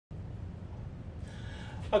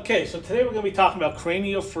Okay, so today we're going to be talking about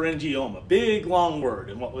craniopharyngioma. Big, long word,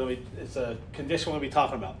 and it's a condition we're going to be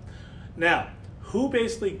talking about. Now, who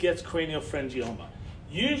basically gets craniopharyngioma?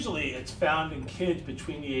 Usually it's found in kids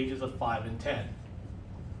between the ages of 5 and 10.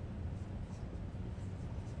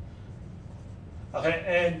 Okay,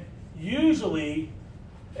 and usually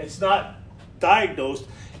it's not diagnosed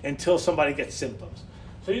until somebody gets symptoms.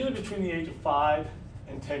 So usually between the age of 5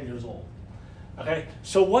 and 10 years old. Okay,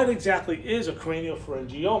 so what exactly is a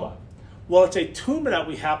craniopharyngioma? Well, it's a tumor that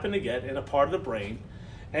we happen to get in a part of the brain,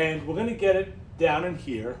 and we're going to get it down in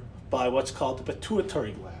here by what's called the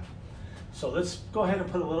pituitary gland. So let's go ahead and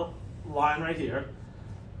put a little line right here,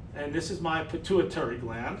 and this is my pituitary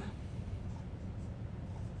gland.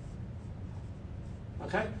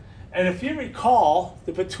 Okay, and if you recall,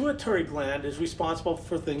 the pituitary gland is responsible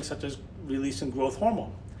for things such as releasing growth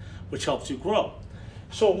hormone, which helps you grow.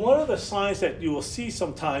 So one of the signs that you will see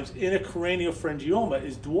sometimes in a craniopharyngioma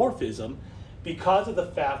is dwarfism, because of the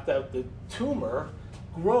fact that the tumor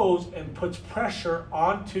grows and puts pressure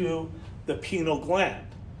onto the pineal gland.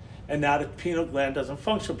 And now the pineal gland doesn't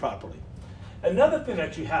function properly. Another thing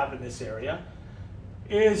that you have in this area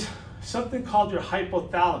is something called your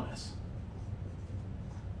hypothalamus.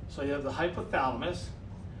 So you have the hypothalamus,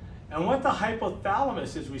 and what the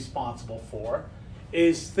hypothalamus is responsible for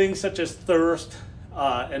is things such as thirst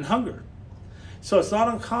and hunger. So it's not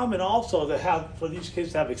uncommon also for these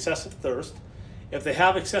kids to have excessive thirst. If they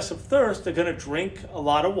have excessive thirst, they're going to drink a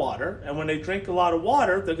lot of water, and when they drink a lot of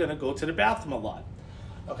water, they're going to go to the bathroom a lot.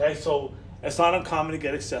 Okay, so it's not uncommon to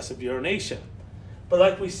get excessive urination. But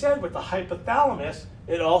like we said, with the hypothalamus,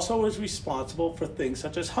 it also is responsible for things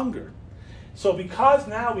such as hunger. So because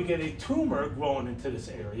now we get a tumor growing into this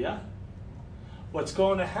area, what's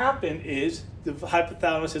going to happen is the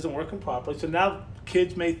hypothalamus isn't working properly. So now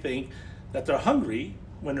kids may think that they're hungry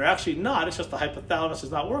when they're actually not. It's just the hypothalamus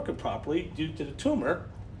is not working properly due to the tumor.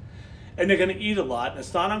 And they're going to eat a lot. And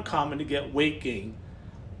it's not uncommon to get weight gain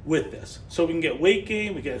with this. So we can get weight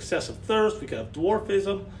gain, we get excessive thirst, we can have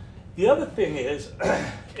dwarfism. The other thing is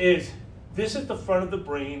this is the front of the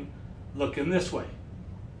brain looking this way.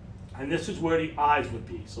 And this is where the eyes would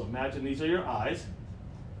be. So imagine these are your eyes.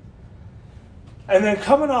 And then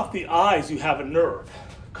coming off the eyes, you have a nerve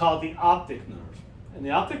called the optic nerve. And the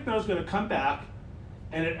optic nerve is going to come back,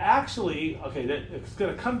 and it actually, it's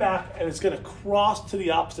going to come back and it's going to cross to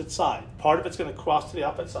the opposite side. Part of it's going to cross to the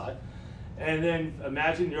opposite side. And then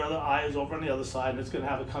imagine your other eye is over on the other side, and it's going to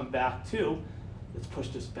have it come back too. Let's push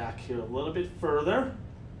this back here a little bit further.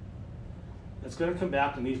 It's going to come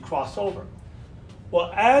back and these cross over.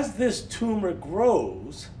 Well, as this tumor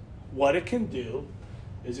grows, what it can do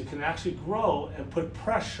is it can actually grow and put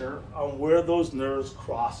pressure on where those nerves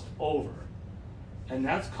cross over. And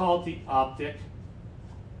that's called the optic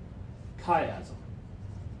chiasm.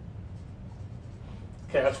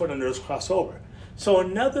 Okay, that's where the nerves cross over. So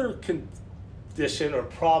another condition or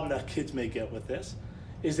problem that kids may get with this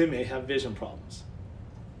is they may have vision problems,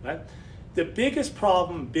 right? The biggest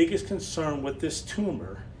problem, biggest concern with this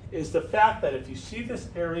tumor is the fact that if you see this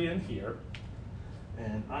area in here,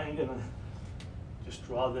 and I'm gonna just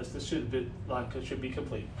draw this should be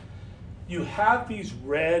complete. You have these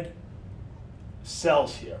red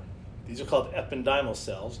cells here. These are called ependymal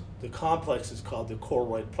cells. The complex is called the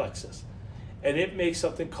choroid plexus, and it makes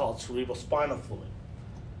something called cerebral spinal fluid.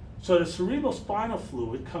 So the cerebral spinal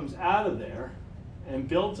fluid comes out of there and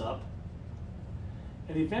builds up,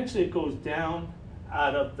 and eventually it goes down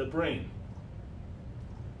out of the brain.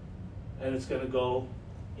 And it's going to go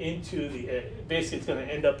into basically it's going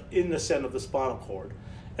to end up in the center of the spinal cord.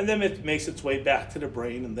 And then it makes its way back to the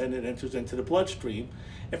brain, and then it enters into the bloodstream.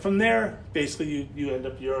 And from there, basically you end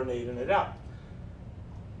up urinating it out.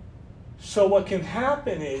 So what can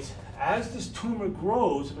happen is, as this tumor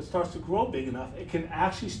grows, if it starts to grow big enough, it can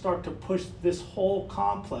actually start to push this whole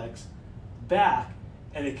complex back,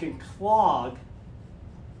 and it can clog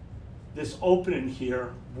this opening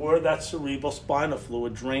here where that cerebral spinal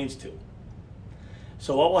fluid drains to.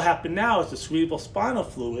 So what will happen now is the cerebral spinal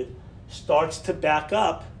fluid starts to back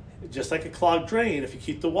up, just like a clogged drain if you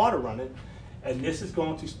keep the water running, and this is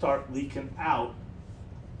going to start leaking out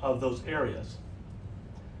of those areas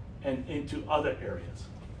and into other areas.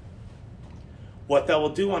 What that will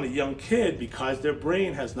do on a young kid, because their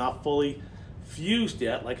brain has not fully fused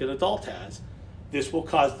yet like an adult has, this will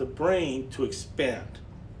cause the brain to expand.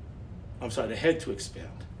 I'm sorry, the head to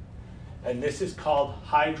expand. And this is called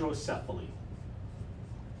hydrocephaly.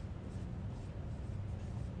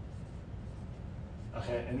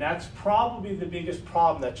 Okay, and that's probably the biggest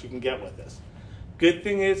problem that you can get with this. Good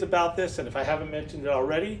thing is about this, and if I haven't mentioned it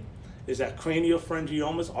already, is that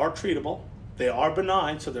craniopharyngiomas are treatable. They are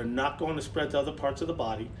benign, so they're not going to spread to other parts of the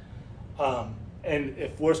body. And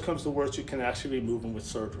if worse comes to worse, you can actually remove them with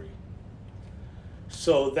surgery.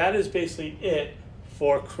 So that is basically it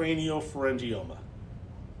for craniopharyngioma.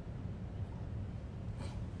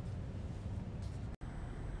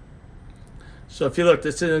 So if you look,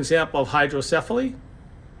 this is an example of hydrocephaly.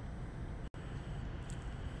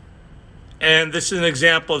 And this is an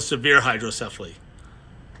example of severe hydrocephaly.